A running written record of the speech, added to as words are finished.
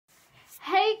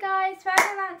guys,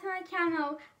 welcome back to my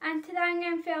channel, and today I'm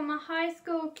going to film a high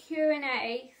school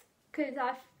Q&A because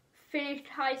I've finished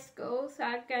high school, so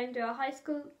I'm going to do a high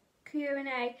school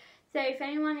Q&A. So if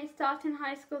anyone is starting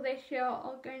high school this year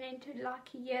or going into like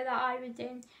a year that I was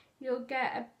in, you'll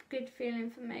get a good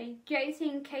feeling from me. Josie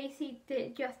and Casey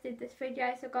just did this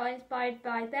video, so I got inspired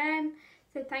by them.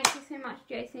 So thank you so much,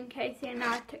 Josie and Casey, and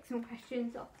I took some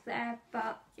questions off there,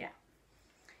 but yeah.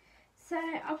 So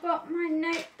I've got my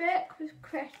notebook with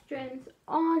questions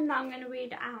on that I'm going to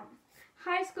read it out.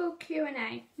 High school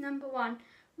Q&A. Number 1,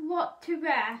 what to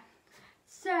wear?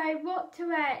 So what to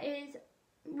wear is,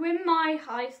 with my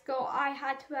high school I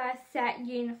had to wear a set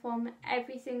uniform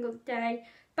every single day,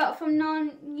 but from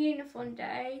non-uniform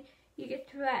day you get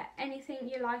to wear anything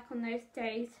you like on those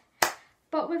days.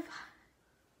 But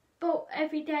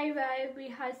every day where we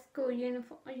had school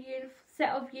uniform, a set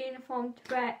of uniform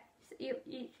to wear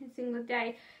each and single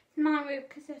day. Mine would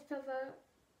consist of a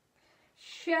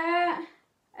shirt,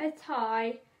 a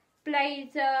tie,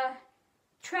 blazer,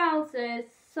 trousers,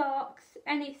 socks,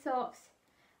 any socks,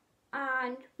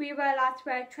 and we were allowed to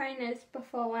wear trainers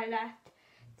before I left.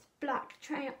 It's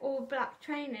all black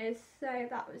trainers, so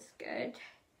that was good.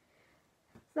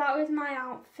 That was my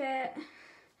outfit.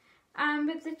 And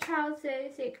with the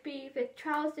trousers, it could be either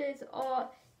trousers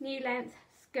or knee length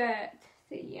skirt.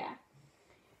 So yeah.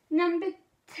 Number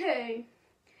 2,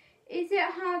 is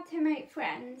it hard to make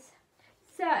friends?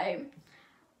 So,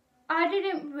 I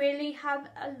didn't really have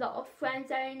a lot of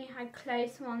friends. I only had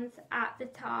close ones at the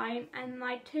time, and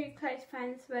my 2 close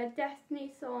friends were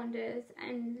Destiny Saunders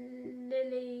and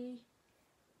Lily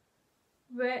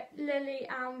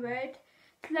Ann Wood.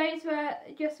 Those were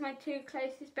just my 2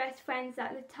 closest best friends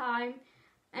at the time,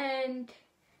 and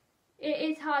it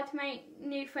is hard to make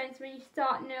new friends when you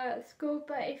start new at school,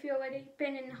 but if you've already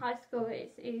been in high school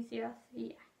it's easier, so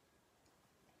yeah.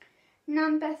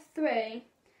 Number 3,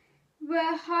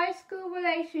 were high school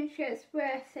relationships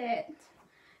worth it?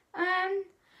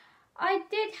 I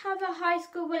did have a high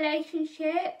school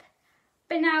relationship,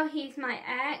 but now he's my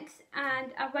ex,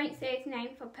 and I won't say his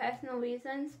name for personal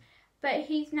reasons, but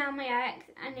he's now my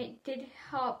ex, and it did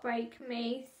heartbreak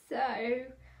me. So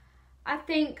I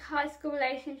think high school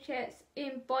relationships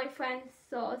in boyfriend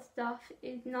sort of stuff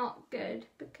is not good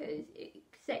because it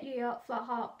set you up for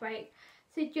heartbreak.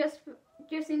 So just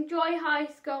enjoy high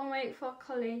school and wait for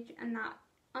college and that,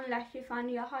 unless you find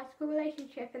your high school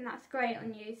relationship, and that's great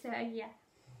on you, so yeah.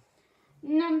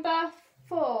 Number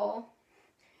 4,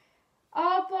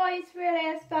 are boys really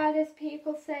as bad as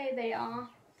people say they are?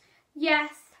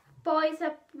 Yes, boys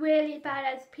are really bad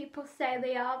as people say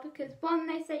they are, because 1,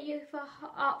 they set you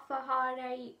up for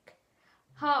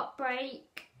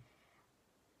heartbreak,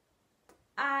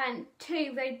 and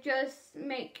 2, they just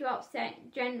make you upset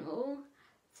in general.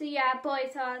 So yeah,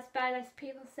 boys are as bad as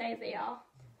people say they are.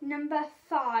 Number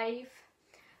 5,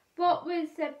 what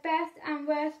was the best and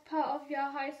worst part of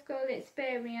your high school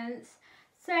experience?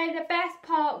 So the best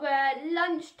part were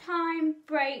lunchtime,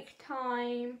 break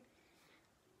time,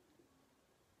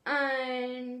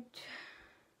 and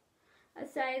I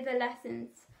say the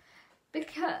lessons,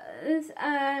 because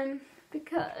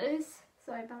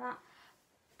sorry about that,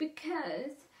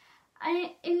 because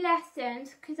in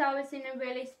lessons, because I was in a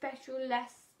really special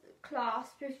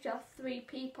class with just 3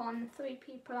 people, and the 3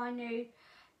 people I knew.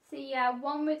 So yeah,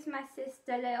 1 was my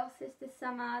sister, little sister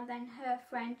Summer, then her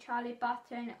friend Charlie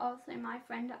Button, also my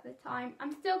friend at the time.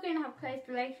 I'm still going to have a close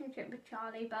relationship with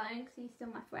Charlie Button because he's still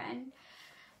my friend.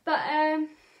 But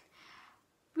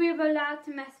we were allowed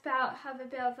to mess about, have a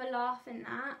bit of a laugh in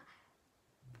that.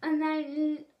 And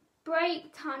then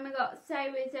break time I got to say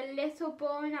was a little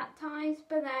boring at times,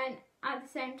 but then at the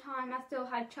same time I still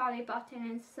had Charlie Button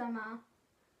and Summer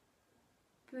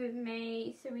with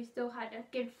me, so we still had a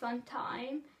good fun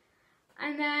time.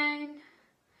 And then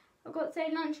I've got to say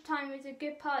lunchtime was a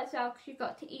good part as well, because you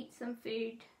got to eat some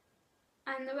food.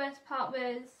 And the worst part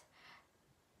was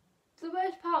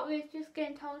just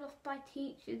getting told off by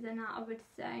teachers and that, I would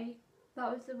say.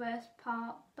 That was the worst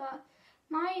part. But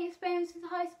my experience with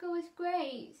high school was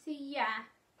great, so yeah.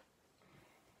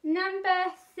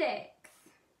 Number 6,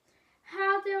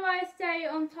 how do I stay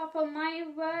on top of my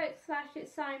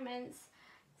work/assignments?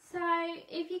 So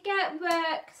if you get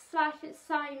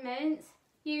work/assignments,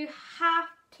 you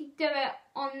have to do it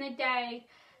on the day,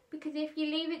 because if you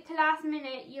leave it to last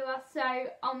minute, you are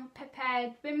so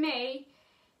unprepared. With me,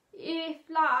 if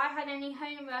like I had any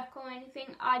homework or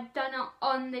anything, I'd done it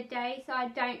on the day so I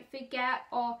don't forget,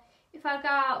 or if I go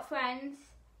out with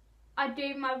friends, I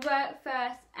do my work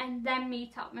first and then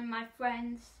meet up with my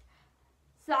friends.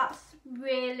 So that's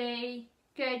really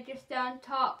good, just stay on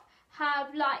top.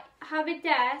 have a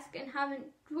desk and have a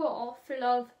drawer full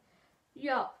of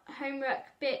your homework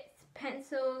bits,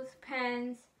 pencils,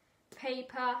 pens,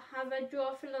 paper. Have a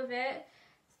drawer full of it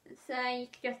so you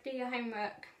can just do your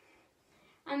homework.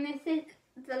 And this is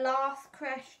the last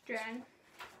question.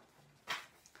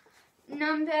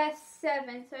 Number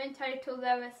 7. So in total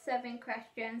there were 7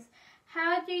 questions.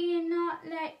 How do you not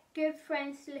let good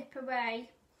friends slip away?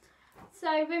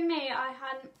 So with me, I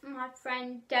had my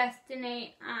friend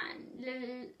Destiny and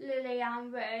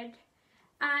Lillian Wood,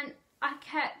 and I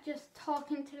kept just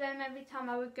talking to them every time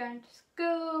I would go into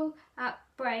school, at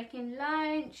break in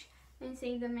lunch, and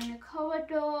see them in the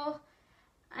corridor.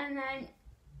 And then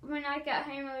when I get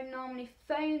home, I would normally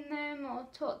phone them or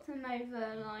talk to them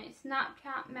over like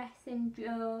Snapchat,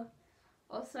 Messenger,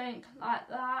 or something like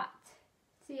that.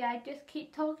 So yeah, just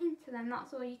keep talking to them,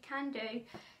 that's all you can do.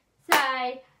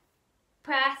 So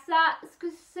press that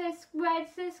red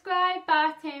subscribe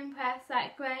button, press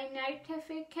that grey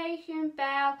notification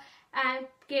bell, and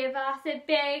give us a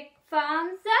big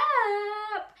thumbs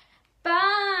up.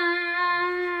 Bye!